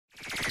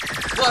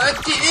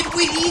What did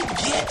we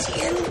get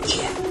in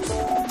yet?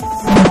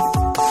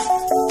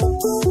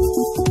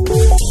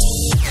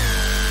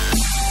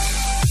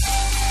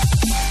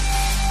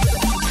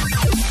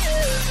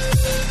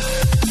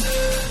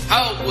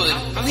 How would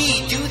we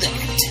do that?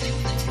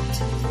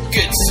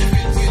 Good sir.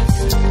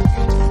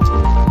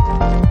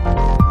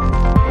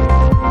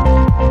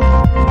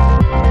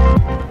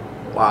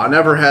 Wow,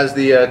 never has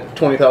the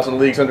 20,000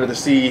 Leagues Under the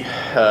Sea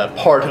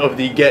part of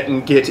the Get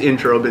and Git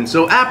intro been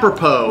so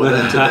apropos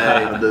than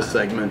today of this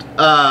segment.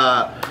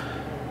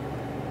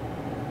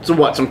 So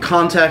what, some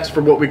context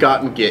for what we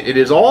got in Git. It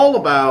is all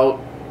about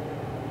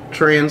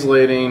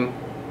translating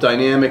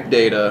dynamic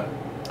data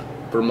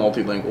for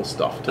multilingual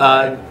stuff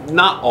today.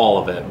 Not all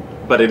of it,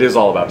 but it is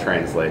all about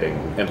translating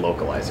and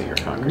localizing your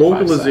concrete.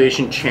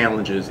 Localization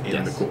challenges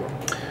in the core.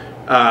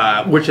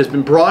 Which has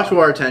been brought to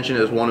our attention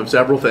as one of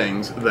several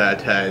things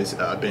that has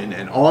been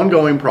an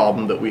ongoing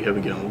problem that we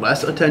have given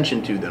less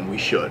attention to than we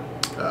should,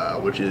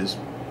 which is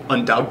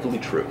undoubtedly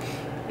true,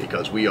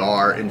 because we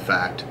are, in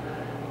fact,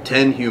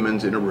 10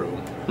 humans in a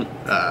room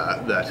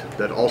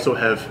that also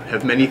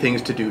have many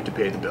things to do to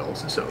pay the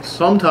bills. So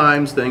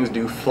sometimes things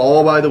do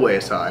fall by the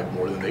wayside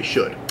more than they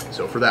should.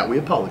 So for that we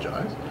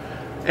apologize.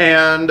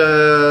 And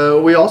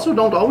we also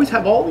don't always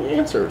have all the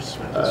answers.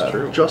 That's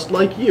true. Just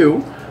like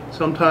you.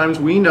 Sometimes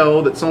we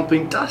know that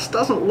something just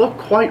doesn't look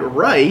quite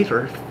right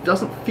or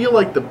doesn't feel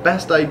like the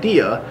best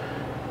idea,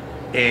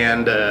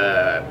 and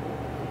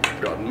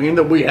doesn't mean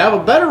that we have a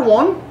better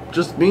one.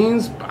 Just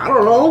means, I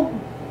don't know,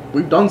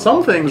 we've done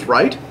some things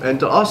right, and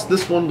to us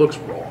this one looks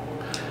wrong.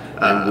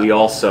 And we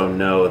also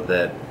know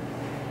that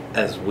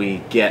as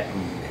we get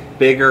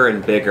bigger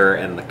and bigger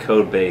and the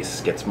code base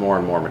gets more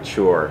and more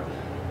mature,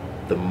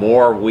 the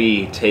more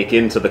we take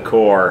into the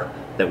core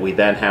that we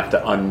then have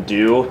to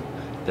undo,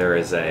 there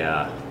is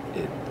a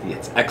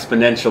it's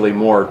exponentially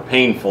more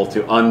painful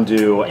to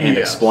undo and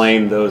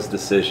explain those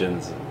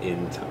decisions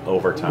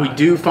over time. We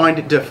do find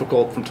it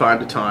difficult from time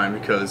to time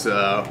because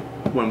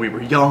when we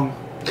were young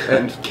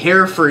and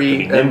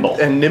carefree and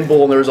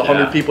nimble, and there was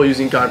 100 people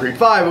using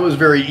concrete5, it was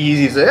very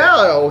easy to say, yeah,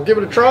 I'll give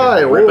it a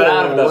try.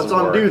 Let's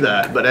undo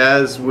that. But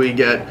as we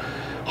get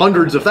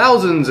hundreds of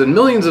thousands and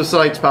millions of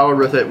sites powered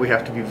with it, we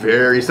have to be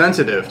very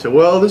sensitive to,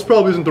 well, this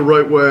probably isn't the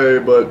right way,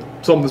 but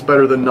something's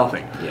better than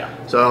nothing. Yeah.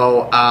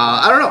 So,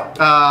 I don't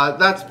know.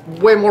 That's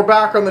way more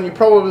background than you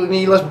probably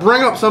need. Let's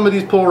bring up some of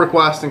these pull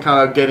requests and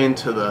kind of get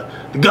into the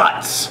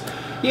guts.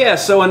 Yeah,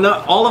 so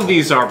all of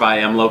these are by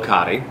M.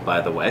 Locati,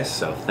 by the way,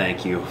 so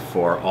thank you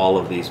for all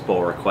of these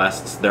pull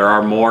requests. There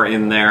are more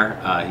in there.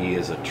 He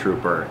is a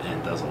trooper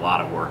and does a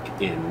lot of work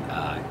in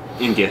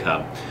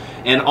GitHub.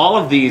 And all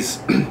of these,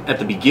 at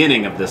the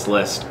beginning of this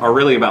list, are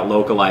really about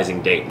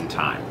localizing date and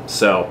time.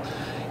 So,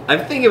 I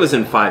think it was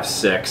in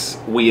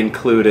 5.6, we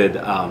included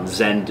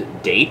Zend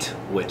Date,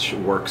 which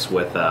works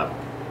with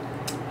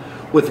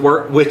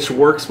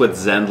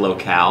Zend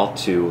Locale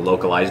to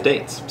localize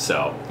dates.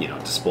 So, you know,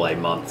 display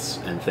months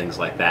and things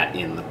like that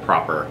in the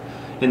proper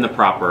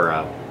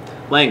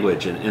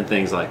language and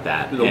things like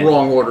that. The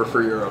wrong order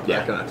for Europe,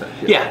 that kind of thing.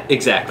 Yeah,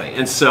 exactly.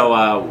 And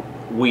so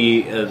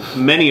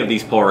many of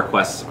these pull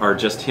requests are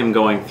just him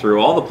going through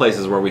all the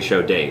places where we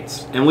show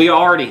dates. And we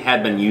already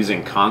had been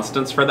using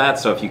constants for that,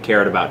 so if you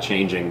cared about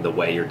changing the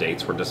way your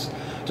dates were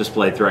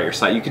displayed throughout your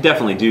site, you could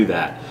definitely do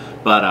that.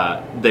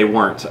 But they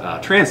weren't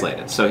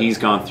translated. So he's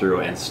gone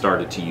through and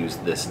started to use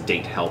this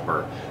date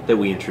helper that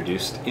we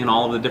introduced in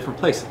all of the different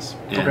places.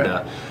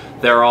 And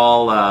they're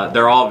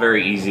all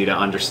very easy to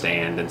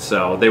understand, and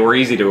so they were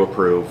easy to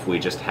approve. We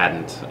just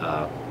hadn't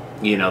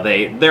you know,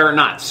 they're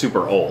not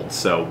super old,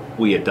 so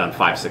we had done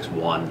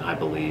 5.6.1, I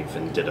believe,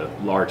 and did a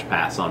large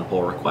pass on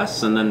pull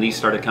requests, and then these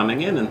started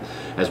coming in, and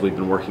as we've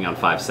been working on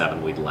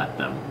 5.7, we'd let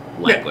them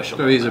languish a little.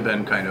 So these have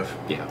been kind of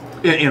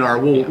in our.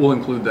 We'll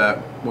include that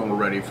when we're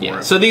ready for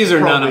it. So these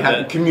are none of we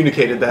haven't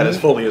communicated that as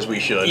fully as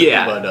we should.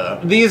 Yeah,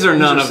 but these are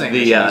none of the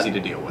easy to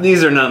deal with.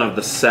 These are none of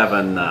the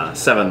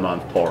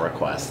 7-month pull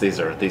requests.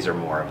 These are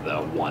more of the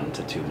 1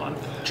 to 2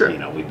 month. Sure. You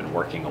know, we've been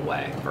working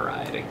away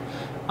variety.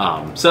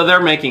 So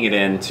they're making it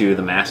into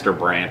the master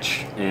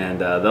branch,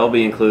 and they'll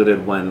be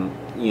included when,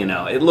 you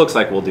know, it looks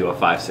like we'll do a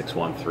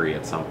 5.6.1.3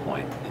 at some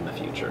point in the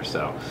future.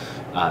 So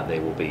they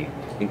will be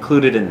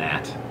included in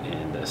that,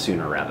 and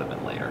sooner rather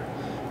than later.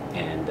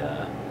 And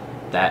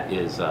that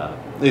is,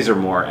 these are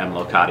more M.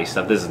 Locati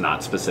stuff. This is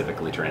not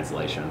specifically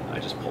translation. I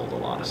just pulled a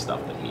lot of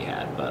stuff that he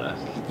had, but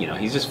you know,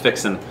 he's just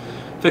fixing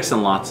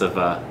lots of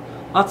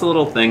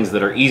little things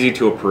that are easy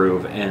to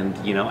approve and,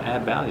 you know,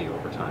 add value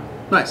over time.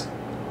 Nice.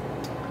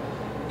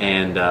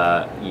 And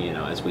you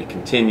know, as we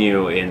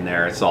continue in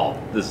there, this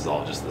is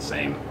all just the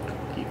same.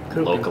 Keep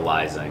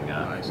localizing,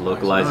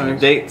 localizing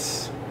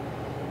dates.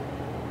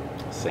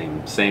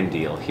 Same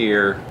deal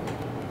here.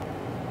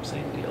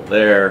 Same deal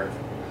there.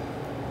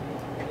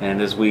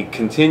 And as we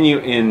continue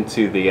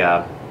into the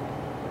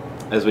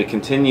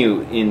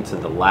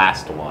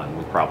last one,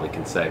 we probably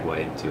can segue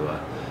into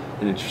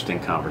an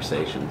interesting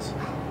conversations.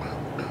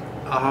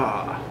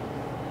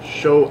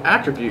 Show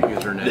attribute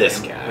username. This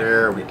guy.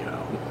 There we go.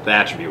 The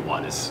attribute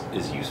one is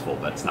useful,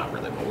 but it's not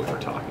really what we were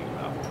talking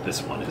about.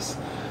 this one is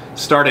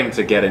starting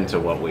to get into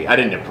what I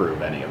didn't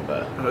approve any of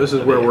the... This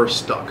is where we're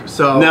stuck.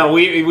 So no,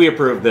 we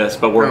approved this,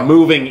 but we're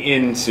moving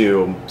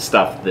into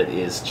stuff that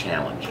is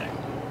challenging.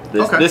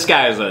 This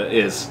guy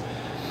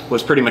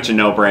was pretty much a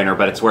no-brainer,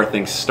 but it's where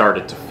things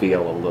started to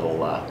feel a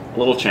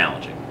little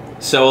challenging.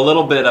 So a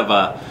little bit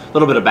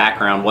of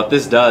background. What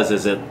this does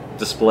is it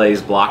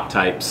displays block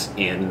types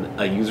in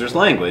a user's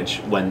language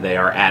when they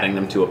are adding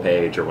them to a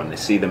page or when they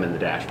see them in the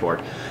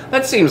dashboard.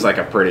 That seems like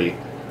a pretty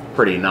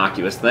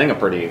innocuous thing, a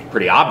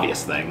pretty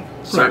obvious thing,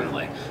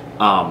 certainly.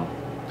 Right.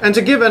 And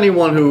to give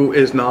anyone who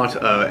is not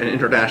an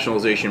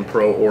internationalization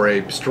pro or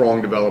a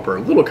strong developer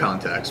a little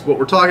context, what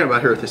we're talking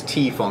about here with this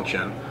T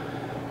function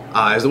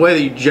is the way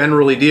that you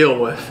generally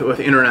deal with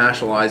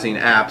internationalizing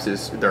apps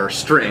is there are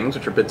strings,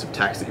 which are bits of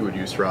text that you would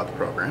use throughout the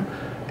program.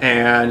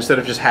 And instead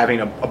of just having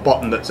a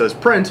button that says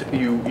print,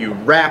 you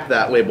wrap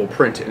that label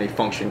print in a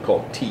function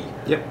called T.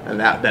 Yep. And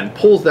that then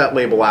pulls that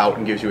label out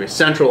and gives you a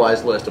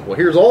centralized list of, well,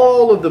 here's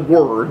all of the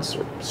words,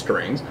 or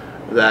strings,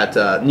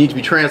 that need to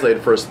be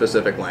translated for a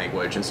specific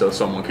language. And so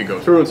someone could go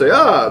through and say,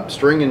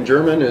 string in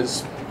German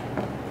is,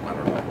 I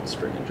don't know what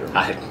string in German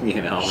is.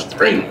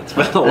 It's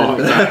been a long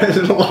time. It's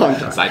been a long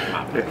time.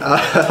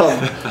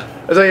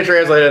 So you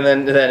translate it,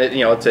 and then it,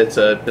 it's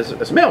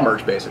a mail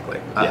merge, basically.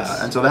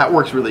 Yes. And so that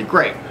works really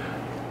great.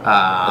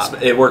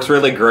 It works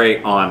really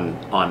great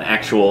on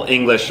actual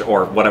English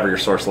or whatever your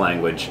source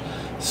language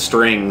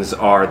strings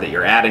are that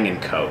you're adding in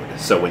code.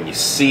 So when you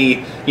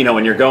see,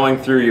 when you're going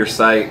through your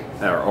site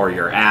or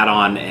your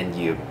add-on and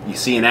you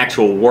see an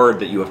actual word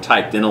that you have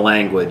typed in a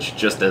language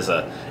just as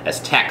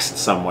text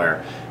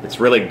somewhere, it's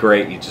really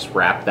great. You just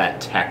wrap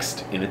that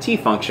text in a T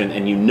function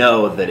and you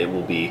know that it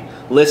will be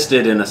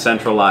listed in a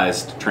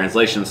centralized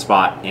translation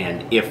spot,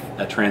 and if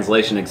a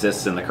translation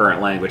exists in the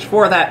current language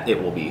for that, it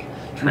will be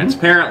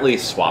transparently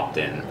swapped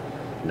in.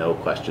 No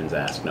questions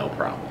asked, no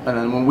problem. And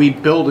then when we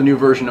build a new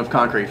version of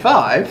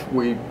concrete5,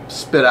 we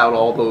spit out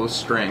all those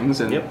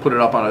strings and put it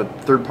up on a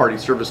third-party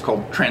service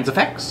called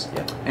Transifex.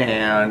 Yep.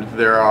 And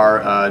there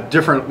are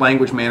different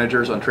language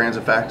managers on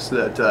Transifex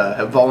that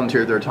have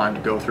volunteered their time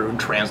to go through and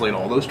translate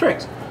all those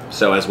strings.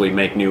 So as we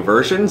make new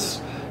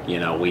versions, we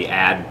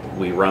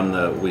run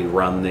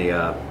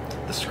the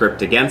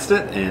script against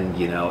it,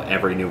 and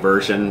every new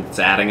version it's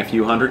adding a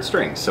few hundred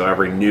strings. So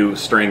every new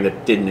string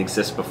that didn't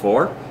exist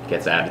before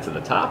gets added to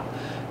the top,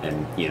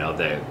 and you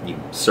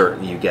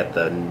get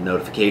the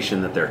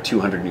notification that there are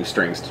 200 new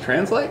strings to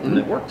translate, and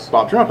it works.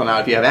 Bob Trump. Now,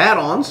 if you have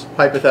add-ons,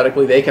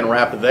 hypothetically, they can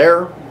wrap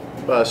their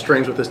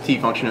strings with this T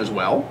function as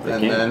well,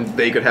 then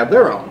they could have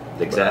their own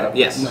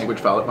language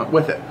file that went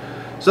with it.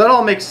 So that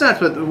all makes sense.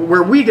 But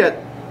where we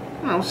get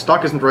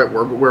stuck isn't the right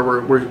word, but where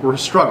we're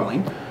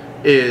struggling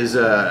is.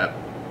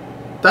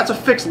 That's a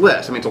fixed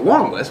list. I mean, it's a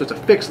long list, but it's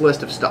a fixed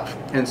list of stuff.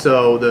 And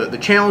so the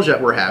challenge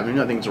that we're having,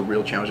 I think it's a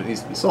real challenge that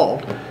needs to be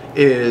solved,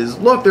 is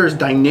look, there's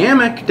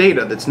dynamic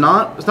data it's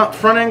not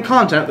front-end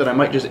content that I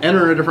might just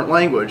enter in a different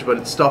language, but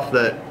it's stuff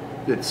that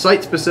it's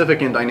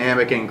site-specific and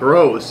dynamic and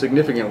grows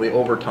significantly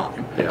over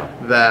time. Yeah.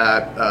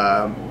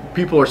 That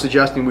people are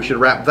suggesting we should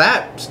wrap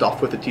that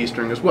stuff with a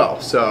T-string as well.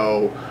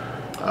 So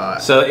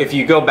if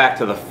you go back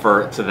to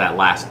that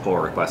last pull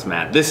request,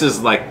 Matt, this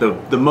is like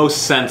the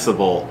most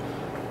sensible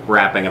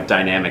wrapping of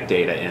dynamic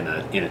data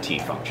in a T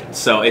function.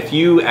 So if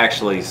you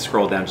actually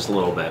scroll down just a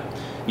little bit,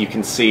 you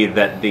can see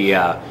that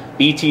the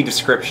BT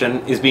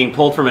description is being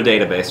pulled from a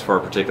database for a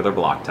particular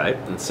block type,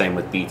 and same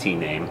with BT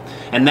name,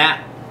 and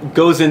that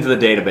goes into the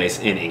database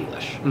in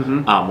English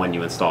when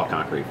you install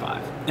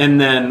concrete5.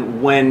 And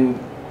then when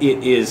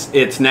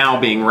it's now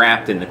being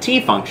wrapped in the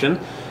T function,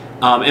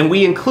 and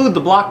we include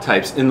the block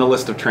types in the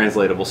list of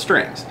translatable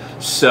strings.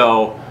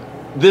 So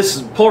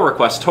this pull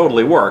request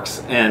totally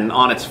works, and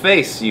on its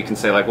face you can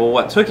say like, well,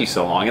 what took you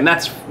so long? And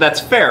that's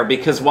fair,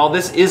 because while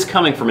this is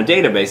coming from a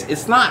database,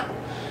 it's not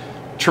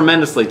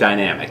tremendously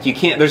dynamic.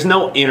 There's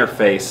no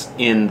interface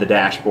in the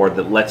dashboard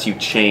that lets you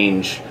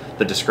change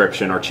the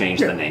description or change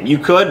the name. You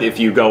could, if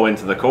you go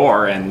into the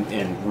core and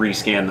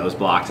rescan those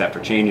blocks after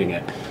changing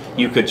it,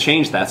 you could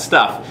change that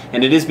stuff,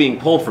 and it is being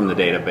pulled from the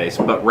database,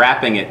 but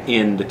wrapping it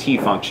in the T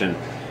function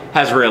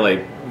has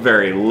really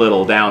very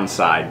little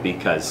downside,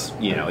 because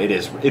it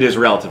is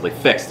relatively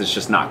fixed. It's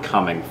just not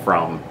coming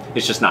from,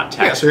 it's just not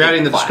text. Yeah, so you're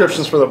adding the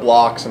descriptions for the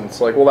blocks, and it's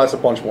like, well, that's a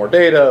bunch more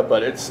data,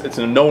 but it's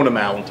a known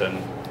amount,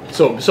 and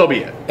so be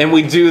it. And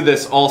we do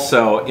this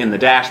also in the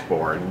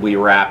dashboard. We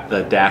wrap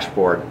the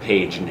dashboard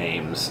page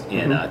names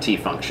in a T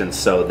function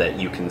so that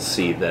you can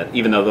see that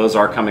even though those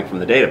are coming from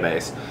the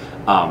database,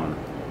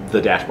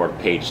 the dashboard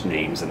page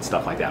names and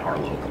stuff like that are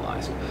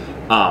localized.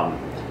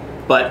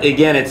 But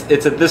again,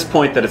 it's at this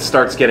point that it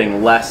starts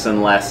getting less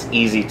and less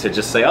easy to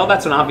just say, oh,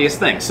 that's an obvious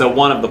thing. So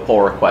one of the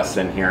pull requests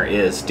in here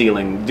is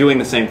doing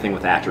the same thing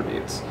with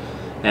attributes.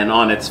 And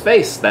on its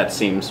face, that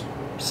seems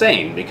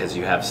sane, because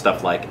you have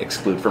stuff like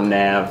exclude from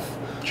nav,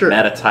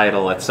 meta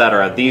title,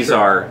 etc. These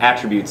are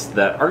attributes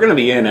that are going to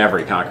be in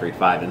every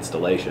concrete5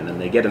 installation,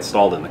 and they get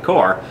installed in the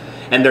core,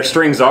 and their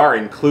strings are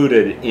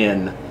included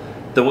in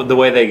the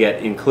way they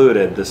get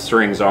included. The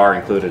strings are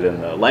included in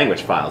the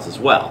language files as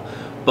well.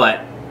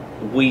 But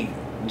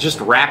just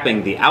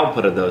wrapping the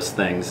output of those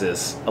things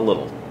is a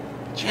little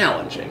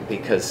challenging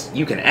because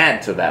you can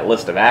add to that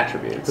list of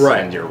attributes,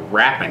 right, and you're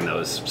wrapping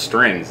those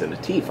strings in a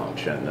T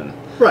function. And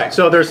right,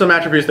 so there's some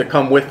attributes that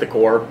come with the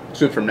core.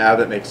 Assume from nav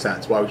that makes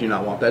sense. Why would you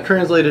not want that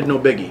translated? No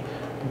biggie.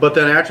 But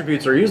then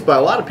attributes are used by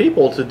a lot of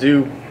people to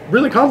do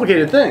really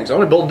complicated things. I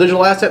want to build a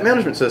digital asset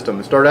management system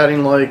and start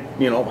adding, like,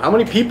 you know, how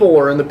many people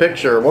are in the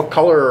picture, what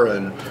color,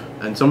 and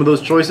some of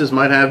those choices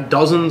might have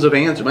dozens of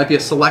answers. It might be a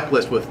select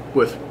list with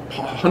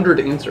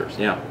 100 answers.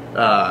 Yeah.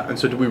 And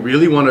so do we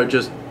really want to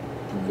just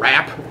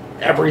wrap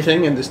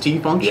everything in this T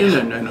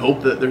function, yeah, and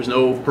hope that there's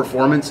no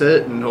performance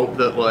hit, and hope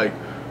that like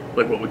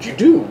what would you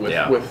do with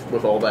yeah,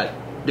 with all that?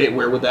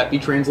 Where would that be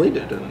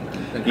translated?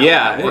 And how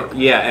yeah, would that work?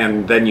 yeah,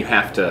 and then you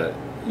have to,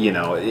 you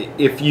know,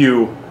 if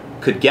you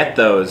could get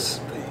those,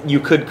 you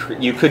could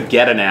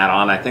get an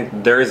add-on. I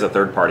think there is a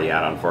third-party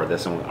add-on for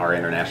this, and our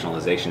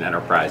Internationalization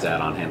Enterprise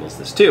add-on handles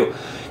this too.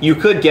 You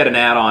could get an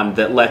add-on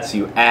that lets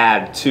you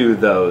add to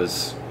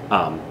those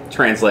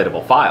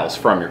translatable files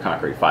from your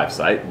concrete5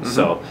 site. Mm-hmm.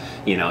 So,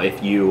 you know,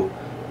 if you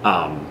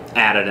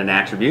added an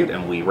attribute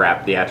and we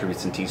wrapped the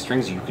attributes in T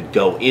strings, you could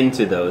go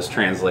into those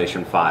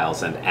translation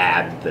files and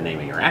add the name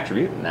of your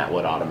attribute, and that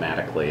would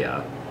automatically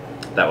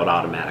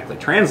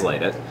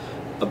translate it.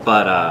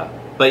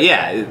 But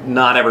yeah,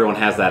 not everyone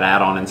has that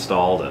add-on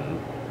installed, and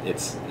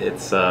it's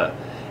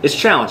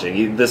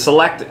challenging. The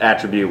select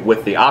attribute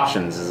with the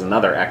options is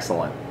another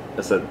excellent.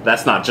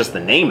 That's not just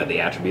the name of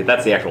the attribute;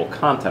 that's the actual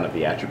content of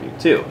the attribute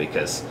too.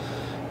 Because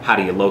how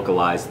do you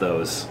localize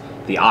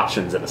the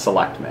options in a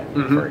select menu,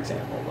 mm-hmm, for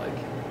example? Like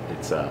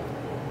it's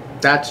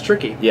that's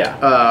tricky.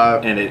 Yeah,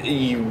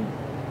 and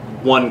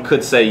one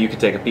could say you could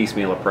take a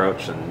piecemeal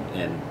approach,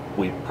 and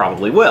we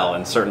probably will,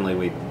 and certainly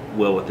we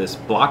will with this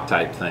block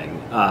type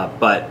thing.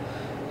 But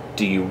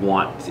do you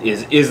want,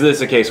 is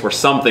this a case where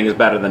something is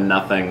better than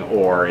nothing,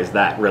 or is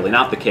that really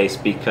not the case?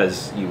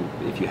 Because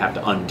if you have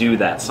to undo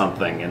that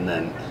something and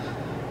then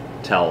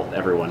tell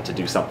everyone to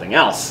do something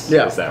else,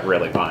 yeah, is that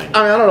really fine?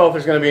 I mean, I don't know if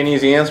there's going to be an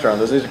easy answer on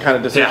this. These are kind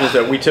of decisions,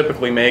 yeah, that we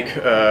typically make,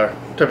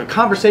 type of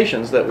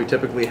conversations that we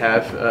typically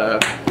have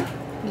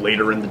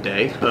later in the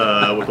day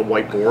with a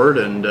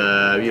whiteboard,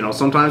 and you know,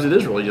 sometimes it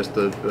is really just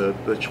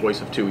the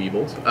choice of two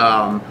evils.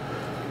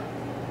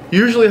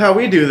 Usually how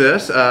we do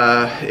this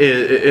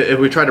is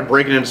we try to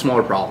break it into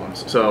smaller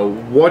problems. So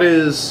what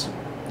is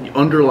the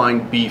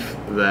underlying beef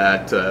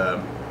that,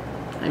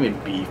 I mean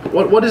beef,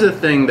 what is a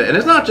thing that, and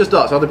it's not just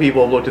us, other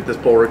people have looked at this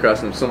pull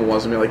request, and if someone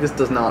wants to be like, this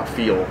does not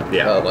feel,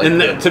 yeah, like,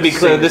 and to be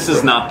clear, this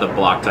is not the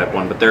block type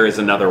one, but there is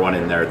another one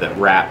in there that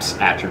wraps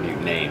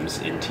attribute names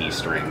in T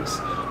strings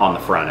on the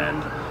front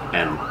end,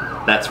 and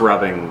that's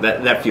rubbing,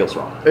 that feels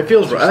wrong. It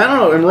feels wrong. I don't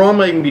know, and wrong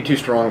might even be too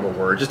strong of a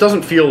word. It just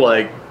doesn't feel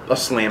like a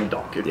slam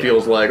dunk. It, yeah,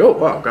 feels like, oh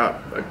wow, God,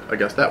 I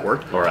guess that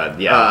worked. Or a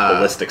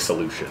holistic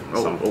solution.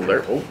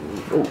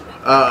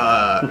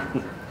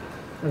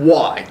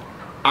 Why?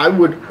 I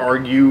would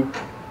argue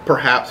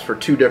perhaps for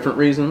two different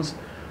reasons.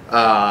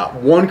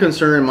 One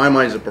concern in my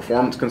mind is a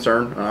performance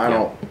concern. I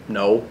don't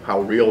know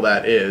how real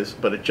that is,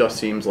 but it just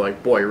seems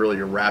like, boy, really,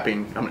 you're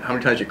wrapping, how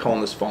many times you're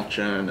calling this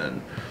function,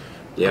 and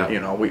yeah,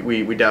 you know,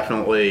 we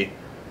definitely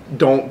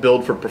don't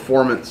build for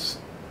performance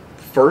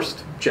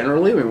first,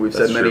 generally. I mean, we've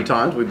said many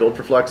times we build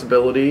for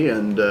flexibility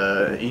and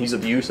ease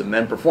of use, and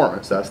then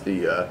performance. That's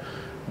the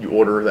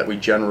order that we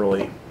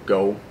generally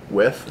go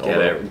with.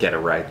 Get it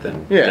right,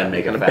 then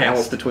make it fast.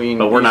 Balance between,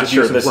 but we're not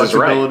sure this is right.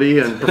 Flexibility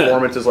and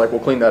performance is like, we'll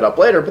clean that up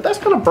later. But that's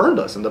kind of burned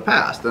us in the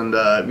past. And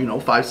you know,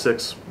 5,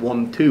 6,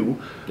 1,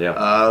 2 had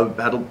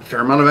a fair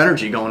amount of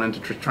energy going into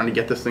trying to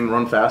get this thing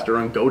run faster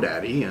on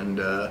GoDaddy, and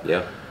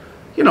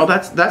you know,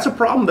 that's a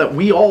problem that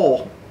we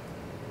all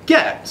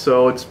get.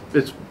 So it's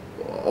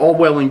all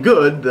well and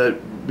good that,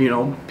 you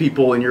know,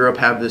 people in Europe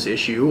have this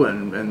issue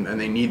and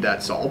they need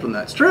that solved, and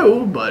that's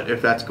true, but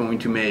if that's going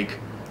to make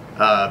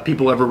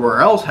people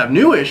everywhere else have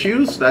new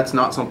issues, that's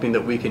not something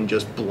that we can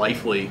just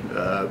blithely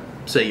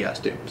say yes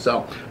to.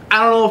 So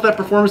I don't know if that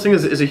performance thing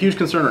is a huge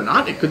concern or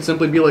not. It could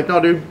simply be like, no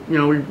dude, you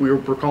know,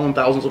 we're calling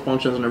thousands of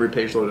functions on every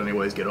page load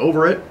anyways, get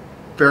over it.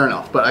 Fair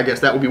enough. But I guess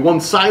that would be one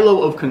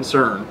silo of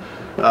concern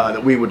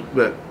that we would,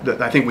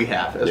 that I think we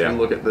have as we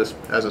look at this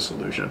as a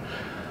solution.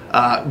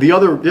 The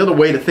other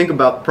way to think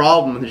about the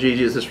problem in the GG,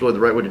 is this really the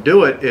right way to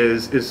do it,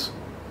 is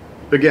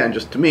again,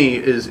 just to me,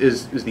 is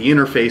the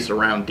interface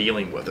around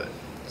dealing with it.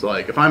 So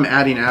like, if I'm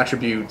adding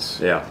attributes,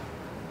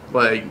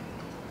 like,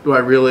 do I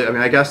really, I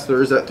mean, I guess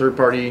there is that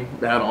third-party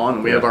add-on,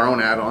 and we have our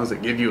own add-ons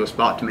that give you a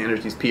spot to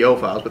manage these PO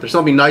files, but there's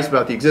something nice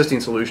about the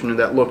existing solution in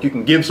that, look, you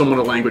can give someone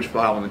a language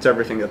file and it's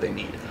everything that they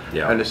need.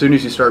 And as soon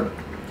as you start,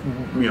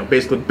 you know,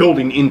 basically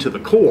building into the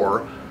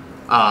core,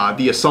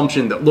 the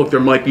assumption that, look, there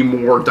might be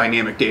more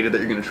dynamic data that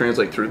you're going to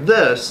translate through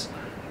this,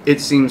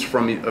 it seems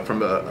from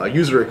a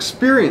user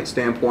experience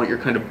standpoint, you're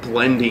kind of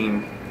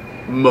blending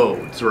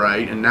modes,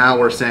 right? And now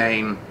we're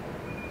saying,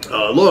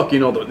 look, you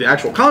know, the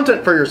actual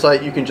content for your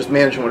site, you can just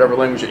manage in whatever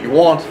language that you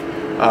want.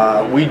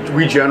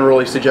 We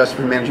generally suggest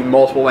for managing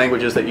multiple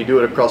languages that you do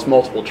it across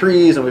multiple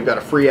trees, and we've got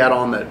a free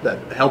add-on that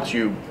helps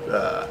you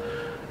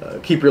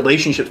keep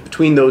relationships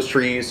between those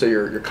trees. So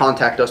your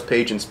contact us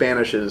page in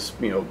Spanish is,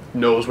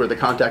 knows where the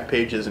contact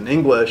page is in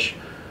English.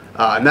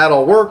 And that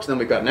all works. Then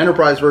we've got an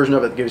enterprise version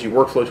of it that gives you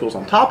workflow tools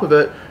on top of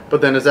it.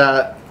 But then is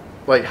that,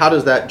 like, how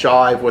does that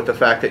jive with the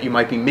fact that you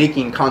might be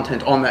making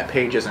content on that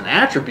page as an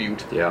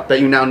attribute that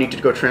you now need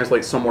to go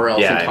translate somewhere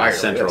else entirely? Yeah, in a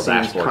central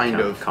dashboard kind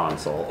of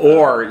console.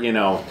 Or,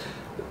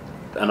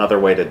 another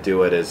way to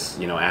do it is,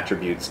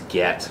 attributes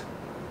get,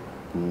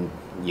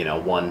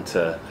 1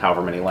 to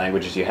however many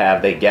languages you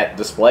have, they get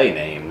display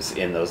names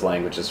in those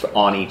languages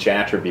on each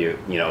attribute.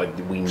 We know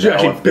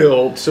actually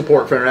build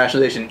support for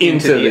internationalization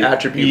into the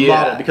attribute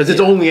model, because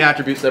it's only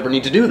attributes that ever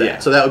need to do that. Yeah.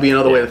 So that would be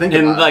another way to think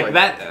about it. And like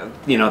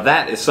that,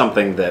 that is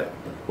something that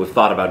we've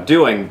thought about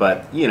doing,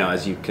 but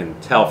as you can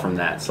tell from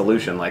that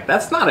solution, like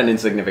that's not an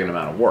insignificant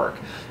amount of work.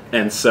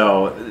 And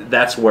so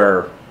that's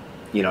where,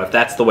 if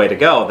that's the way to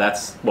go,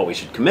 that's what we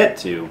should commit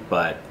to,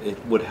 but it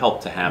would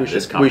help to have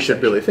this conversation. We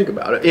should really think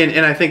about it.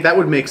 And I think that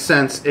would make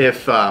sense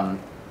if,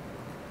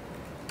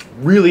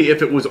 really,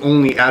 if it was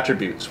only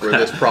attributes where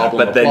this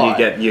problem But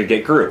then you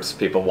get groups.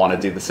 People want to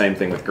do the same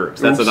thing with groups.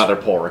 That's another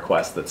pull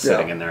request that's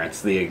sitting in there.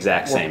 It's the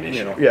exact same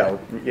issue.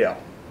 Yeah.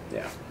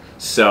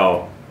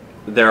 So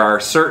there are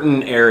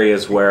certain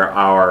areas where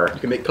You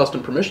can make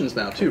custom permissions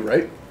now too,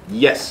 right?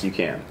 Yes, you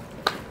can.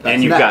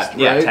 And you've got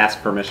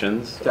task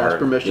permissions. Task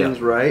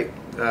permissions, right?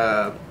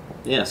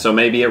 So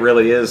maybe it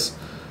really is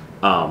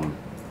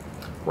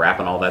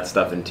wrapping all that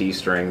stuff in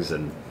T-strings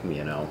and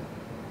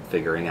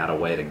figuring out a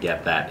way to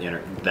get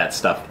that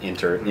stuff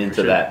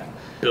into that.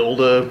 Build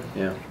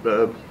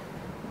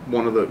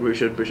we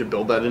should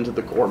build that into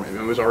the core. Maybe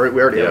we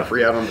already have a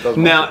free add-on that does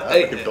now.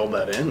 We could build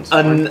that in.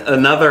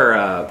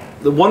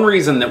 The one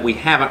reason that we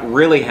haven't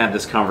really had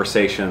this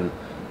conversation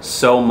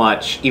so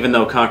much, even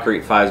though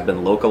concrete5 has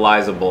been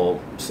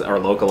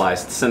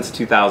localized since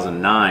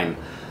 2009,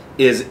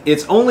 is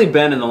it's only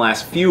been in the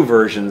last few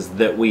versions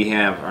that we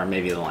have, or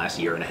maybe in the last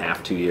year and a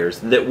half, 2 years,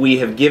 that we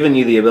have given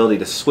you the ability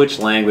to switch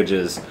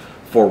languages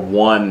for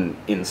one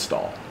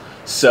install.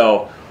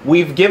 So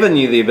we've given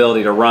you the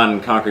ability to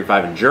run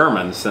concrete5 in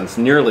German since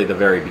nearly the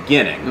very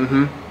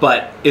beginning,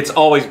 but it's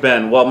always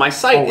been, well, my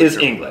site is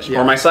English,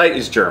 or my site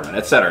is German,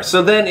 etc.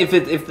 So then if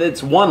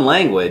it's one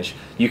language,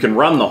 you can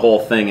run the whole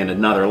thing in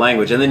another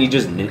language, and then you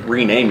just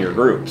rename your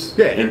groups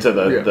into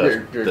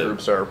the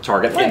groups are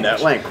target language. In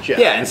that language.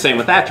 And same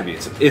with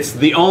attributes. It's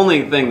the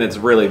only thing that's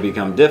really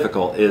become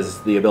difficult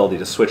is the ability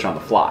to switch on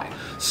the fly.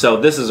 So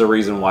this is a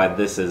reason why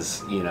this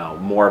is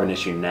more of an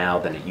issue now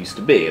than it used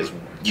to be. Is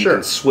you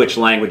can switch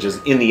languages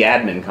in the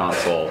admin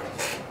console,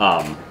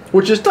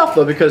 which is tough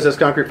though, because as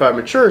concrete5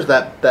 matures,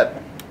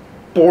 that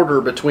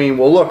border between,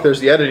 well, look, there's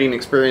the editing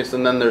experience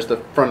and then there's the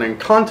front-end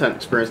content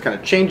experience kind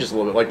of changes a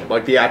little bit.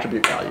 Like the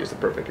attribute value is the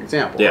perfect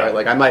example, right?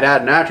 Like I might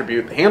add an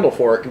attribute, the handle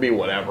for it can be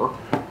whatever.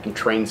 You can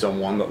train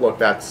someone that, look,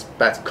 that's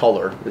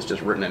color, it's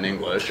just written in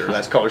English, or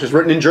that's color, it's just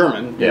written in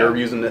German, you're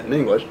using it in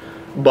English.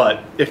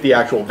 But if the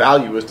actual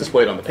value is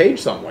displayed on the page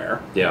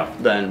somewhere,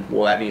 then,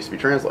 well, that needs to be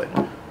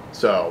translated.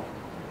 So,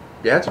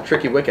 yeah, it's a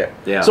tricky wicket.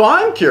 So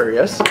I'm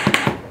curious,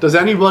 does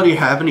anybody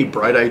have any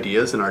bright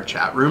ideas in our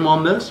chat room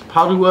on this?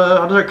 How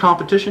does our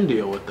competition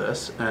deal with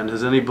this? And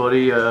has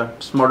anybody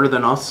smarter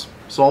than us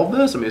solved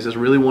this? I mean, is this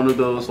really one of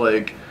those,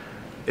 like,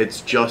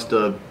 it's just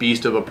a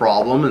beast of a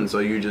problem, and so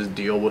you just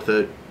deal with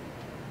it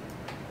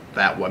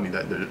that way? I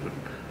mean,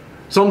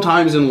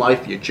 sometimes in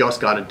life you just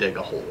got to dig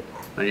a hole.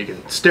 And you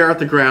can stare at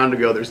the ground and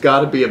go, there's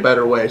got to be a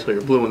better way, so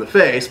you're blue in the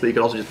face, but you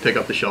can also just pick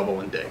up the shovel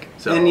and dig.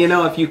 So, and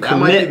if you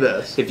commit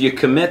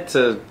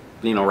to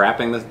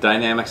wrapping this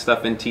dynamic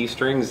stuff in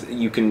T-strings,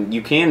 you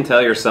can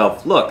tell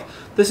yourself, look,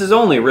 this is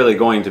only really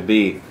going to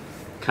be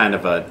kind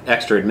of an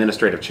extra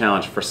administrative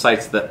challenge for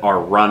sites that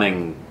are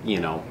running,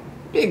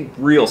 big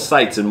real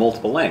sites in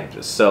multiple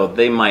languages. So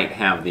they might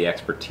have the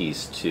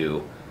expertise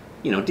to,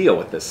 deal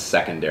with this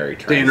secondary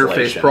translation. The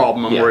interface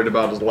problem I'm worried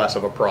about is less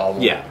of a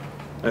problem.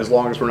 As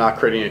long as we're not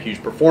creating a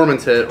huge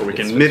performance hit, or we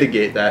can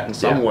mitigate that in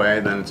some way,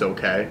 then it's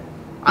okay.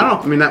 I don't know.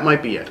 I mean, that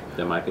might be it.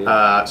 That might be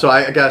it. So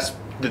I guess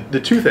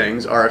the two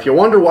things are, if you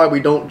wonder why we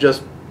don't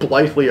just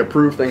blithely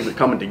approve things that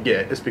come into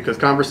Git, it's because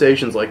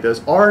conversations like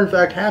this are in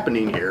fact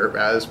happening here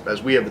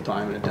as we have the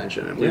time and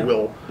attention, and we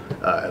will,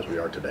 as we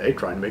are today,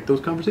 trying to make those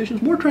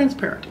conversations more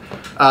transparent.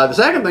 The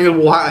second thing is,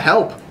 well,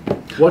 help.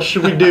 What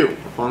should we do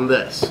on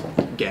this?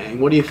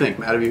 Gang, what do you think,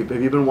 Matt? Have you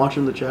been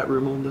watching the chat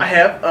room on this? I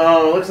have.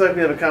 Looks like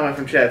we have a comment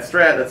from Chad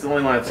Strat. That's the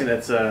only one I've seen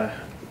that's kind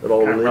of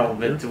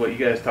relevant to what you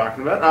guys are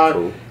talking about.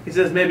 Cool. He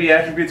says maybe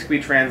attributes could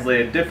be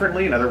translated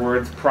differently. In other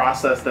words,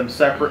 process them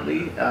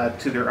separately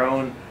to their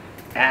own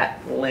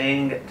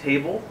 @lang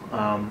table.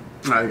 I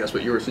think that's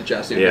what you were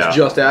suggesting. If it's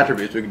just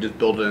attributes, we could just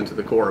build it into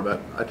the core.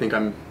 But I think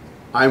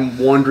I'm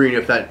wondering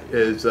if that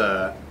is.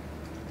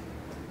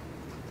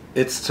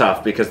 It's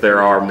tough because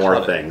there are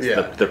more things.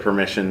 The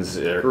permissions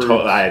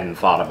are I hadn't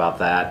thought about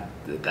that.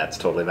 That's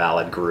totally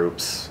valid.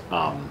 Groups.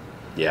 And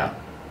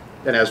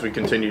as we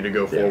continue to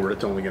go forward,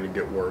 it's only going to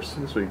get worse.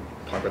 As we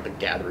talk about the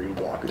gathering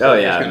block.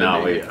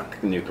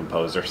 New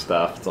composer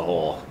stuff. It's a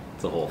whole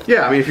thing.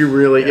 Yeah, I mean, if you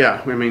really,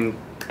 I mean,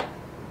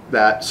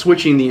 that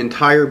switching the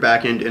entire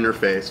back-end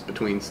interface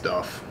between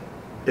stuff,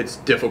 it's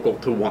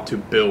difficult to want to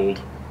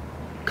build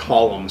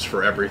columns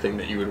for everything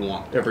that you would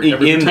want. Every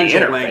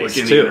potential language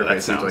in the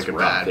interface seems like a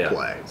bad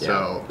play. Yeah.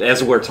 So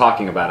as we're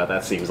talking about it,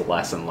 that seems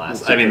less and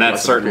less. I mean,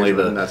 that's certainly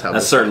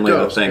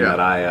the thing that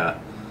I,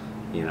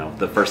 you know,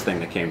 the first thing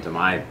that came to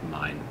my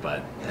mind.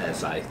 But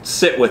as I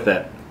sit with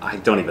it, I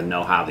don't even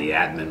know how the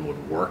admin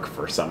would work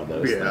for some of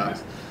those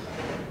things.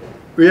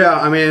 Yeah,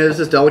 I mean, it's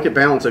this delicate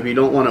balance of you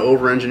don't want to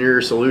over-engineer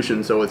your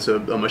solution so it's a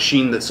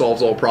machine that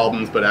solves all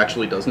problems but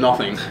actually does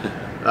nothing.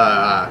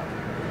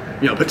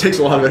 You know, but it takes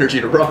a lot of energy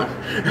to run.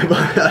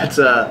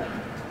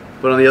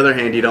 But on the other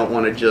hand, you don't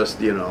want to just,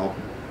 you know,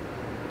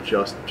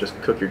 just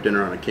cook your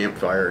dinner on a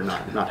campfire and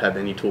not have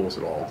any tools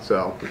at all.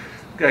 So,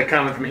 got a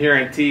comment from here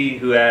on T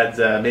who adds,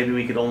 maybe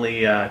we could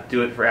only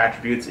do it for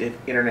attributes if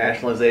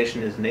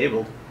internationalization is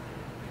enabled.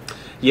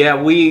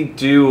 Yeah, we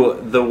do.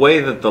 The way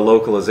that the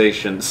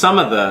localization, some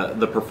of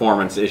the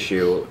performance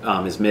issue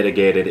is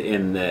mitigated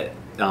in that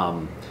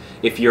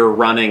if you're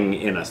running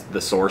in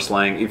the source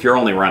language, if you're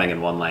only running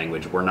in one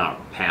language, we're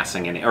not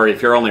passing any, or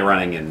if you're only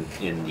running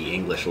in the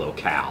English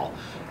locale,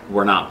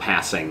 we're not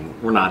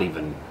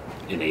even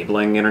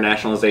enabling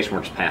internationalization,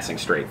 we're just passing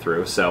straight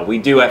through. So we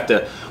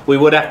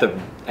would have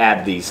to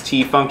add these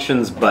T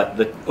functions, but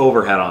the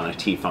overhead on a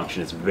T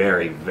function is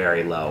very,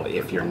 very low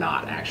if you're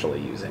not actually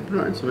using it. All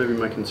right, so maybe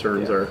my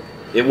concerns are...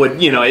 It would,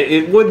 you know,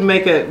 it would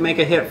make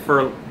a hit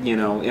for, you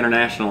know,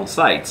 international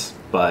sites,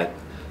 but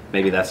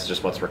maybe that's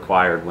just what's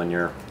required when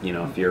you're, you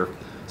know, if you're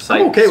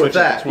I'm okay with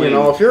that. You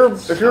know, if you're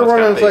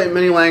running a site in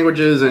many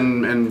languages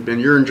and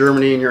you're in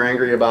Germany and you're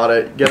angry about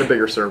it, get a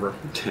bigger server.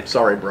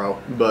 Sorry,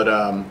 bro, but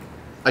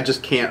I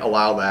just can't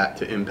allow that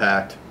to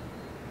impact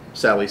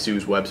Sally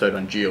Sue's website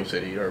on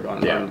GeoCity or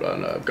on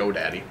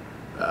GoDaddy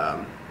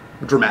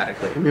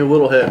dramatically. I mean, a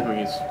little hit. I mean,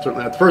 it's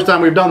certainly not the first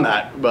time we've done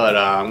that,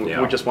 but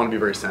we just want to be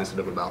very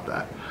sensitive about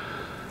that.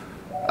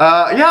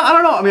 Yeah, I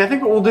don't know. I mean, I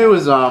think what we'll do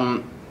is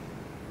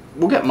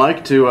we'll get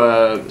Mike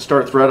to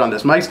start a thread on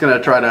this. Mike's going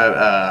to try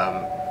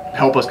to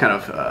help us kind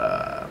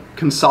of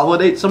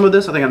consolidate some of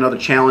this. I think another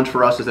challenge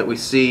for us is that we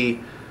see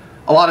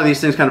a lot of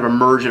these things kind of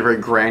emerge in a very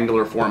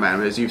granular format. I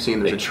mean, as you've seen,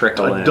 there's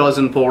a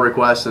dozen pull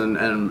requests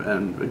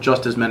and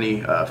just as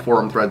many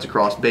forum threads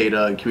across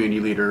beta and community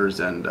leaders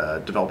and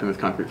developing with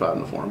Concrete5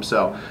 in the forum.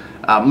 So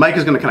Mike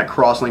is going to kind of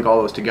cross-link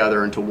all those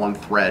together into one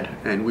thread,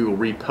 and we will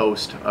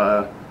repost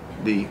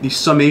the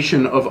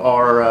summation of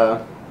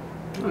our,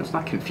 it's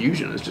not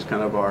confusion, it's just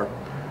kind of our,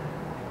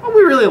 well,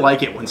 we really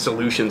like it when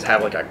solutions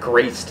have like a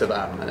grace to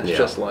them, and it's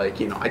just like,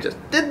 you know, I just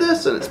did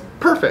this and it's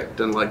perfect,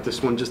 and like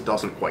this one just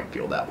doesn't quite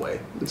feel that way.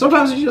 And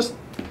sometimes it's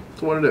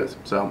what it is.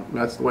 So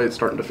that's the way it's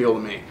starting to feel to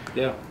me.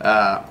 Yeah.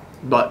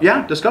 But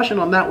yeah, discussion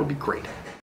on that would be great.